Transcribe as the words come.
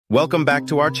Welcome back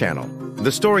to our channel.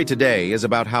 The story today is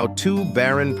about how two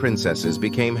barren princesses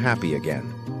became happy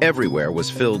again. Everywhere was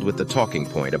filled with the talking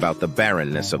point about the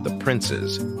barrenness of the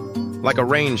princes. Like a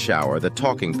rain shower, the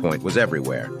talking point was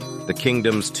everywhere. The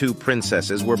kingdom's two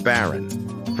princesses were barren.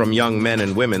 From young men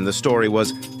and women, the story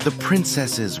was, the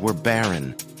princesses were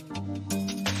barren.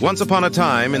 Once upon a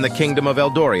time, in the kingdom of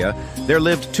Eldoria, there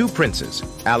lived two princes,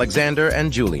 Alexander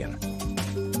and Julian.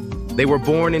 They were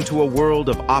born into a world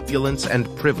of opulence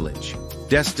and privilege,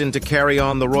 destined to carry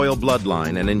on the royal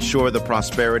bloodline and ensure the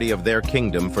prosperity of their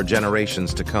kingdom for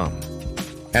generations to come.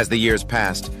 As the years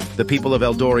passed, the people of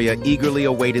Eldoria eagerly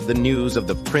awaited the news of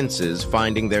the princes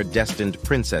finding their destined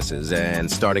princesses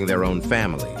and starting their own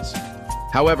families.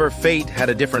 However, fate had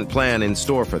a different plan in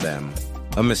store for them.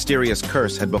 A mysterious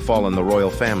curse had befallen the royal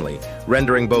family,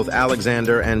 rendering both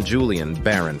Alexander and Julian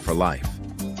barren for life.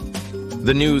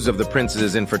 The news of the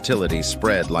princes' infertility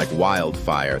spread like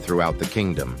wildfire throughout the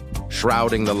kingdom,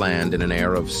 shrouding the land in an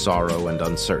air of sorrow and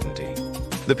uncertainty.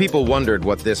 The people wondered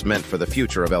what this meant for the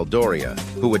future of Eldoria,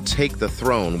 who would take the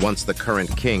throne once the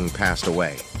current king passed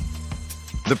away.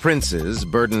 The princes,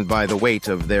 burdened by the weight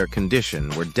of their condition,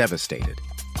 were devastated.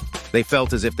 They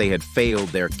felt as if they had failed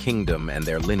their kingdom and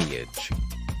their lineage.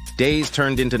 Days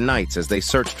turned into nights as they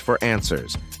searched for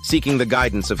answers, seeking the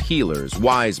guidance of healers,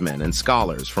 wise men, and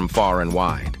scholars from far and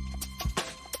wide.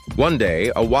 One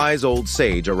day, a wise old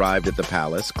sage arrived at the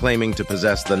palace, claiming to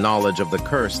possess the knowledge of the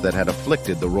curse that had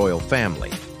afflicted the royal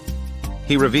family.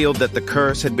 He revealed that the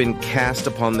curse had been cast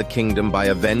upon the kingdom by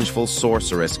a vengeful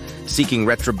sorceress seeking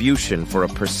retribution for a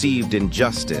perceived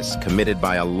injustice committed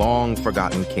by a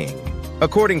long-forgotten king.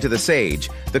 According to the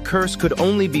sage, the curse could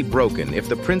only be broken if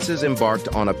the princes embarked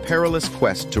on a perilous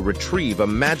quest to retrieve a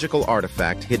magical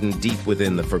artifact hidden deep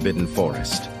within the Forbidden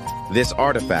Forest. This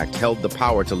artifact held the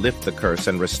power to lift the curse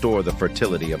and restore the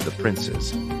fertility of the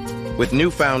princes. With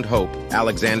newfound hope,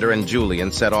 Alexander and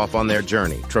Julian set off on their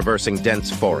journey, traversing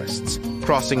dense forests,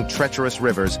 crossing treacherous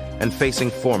rivers, and facing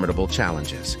formidable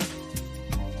challenges.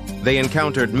 They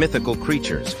encountered mythical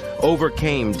creatures,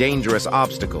 overcame dangerous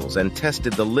obstacles, and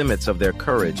tested the limits of their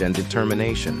courage and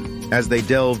determination. As they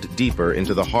delved deeper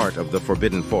into the heart of the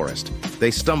Forbidden Forest, they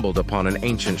stumbled upon an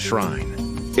ancient shrine.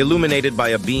 Illuminated by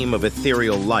a beam of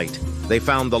ethereal light, they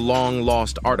found the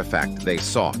long-lost artifact they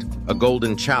sought, a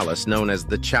golden chalice known as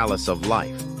the Chalice of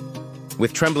Life.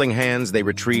 With trembling hands, they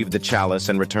retrieved the chalice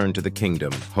and returned to the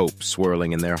kingdom, hope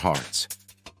swirling in their hearts.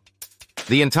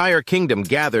 The entire kingdom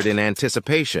gathered in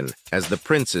anticipation as the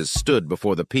princes stood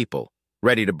before the people,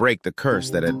 ready to break the curse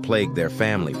that had plagued their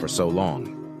family for so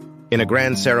long. In a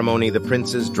grand ceremony, the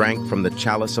princes drank from the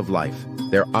Chalice of Life,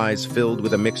 their eyes filled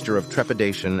with a mixture of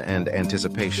trepidation and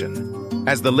anticipation.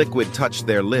 As the liquid touched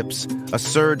their lips, a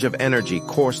surge of energy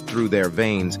coursed through their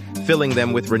veins, filling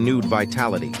them with renewed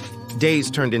vitality.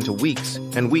 Days turned into weeks,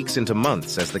 and weeks into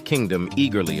months as the kingdom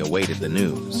eagerly awaited the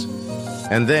news.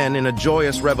 And then, in a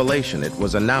joyous revelation, it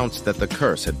was announced that the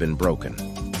curse had been broken.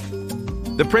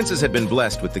 The princes had been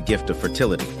blessed with the gift of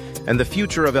fertility, and the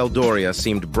future of Eldoria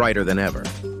seemed brighter than ever.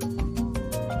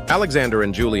 Alexander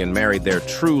and Julian married their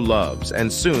true loves,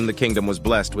 and soon the kingdom was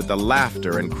blessed with the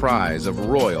laughter and cries of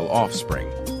royal offspring.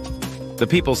 The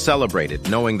people celebrated,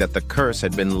 knowing that the curse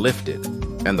had been lifted,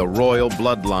 and the royal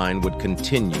bloodline would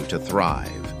continue to thrive.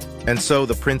 And so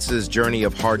the princes' journey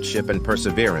of hardship and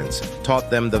perseverance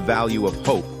taught them the value of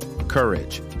hope,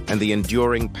 courage, and the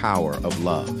enduring power of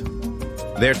love.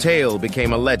 Their tale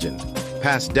became a legend,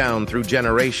 passed down through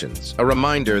generations, a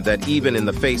reminder that even in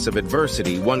the face of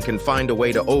adversity, one can find a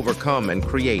way to overcome and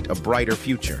create a brighter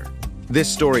future.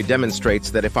 This story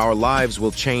demonstrates that if our lives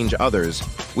will change others,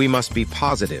 we must be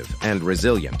positive and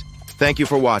resilient. Thank you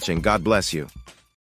for watching. God bless you.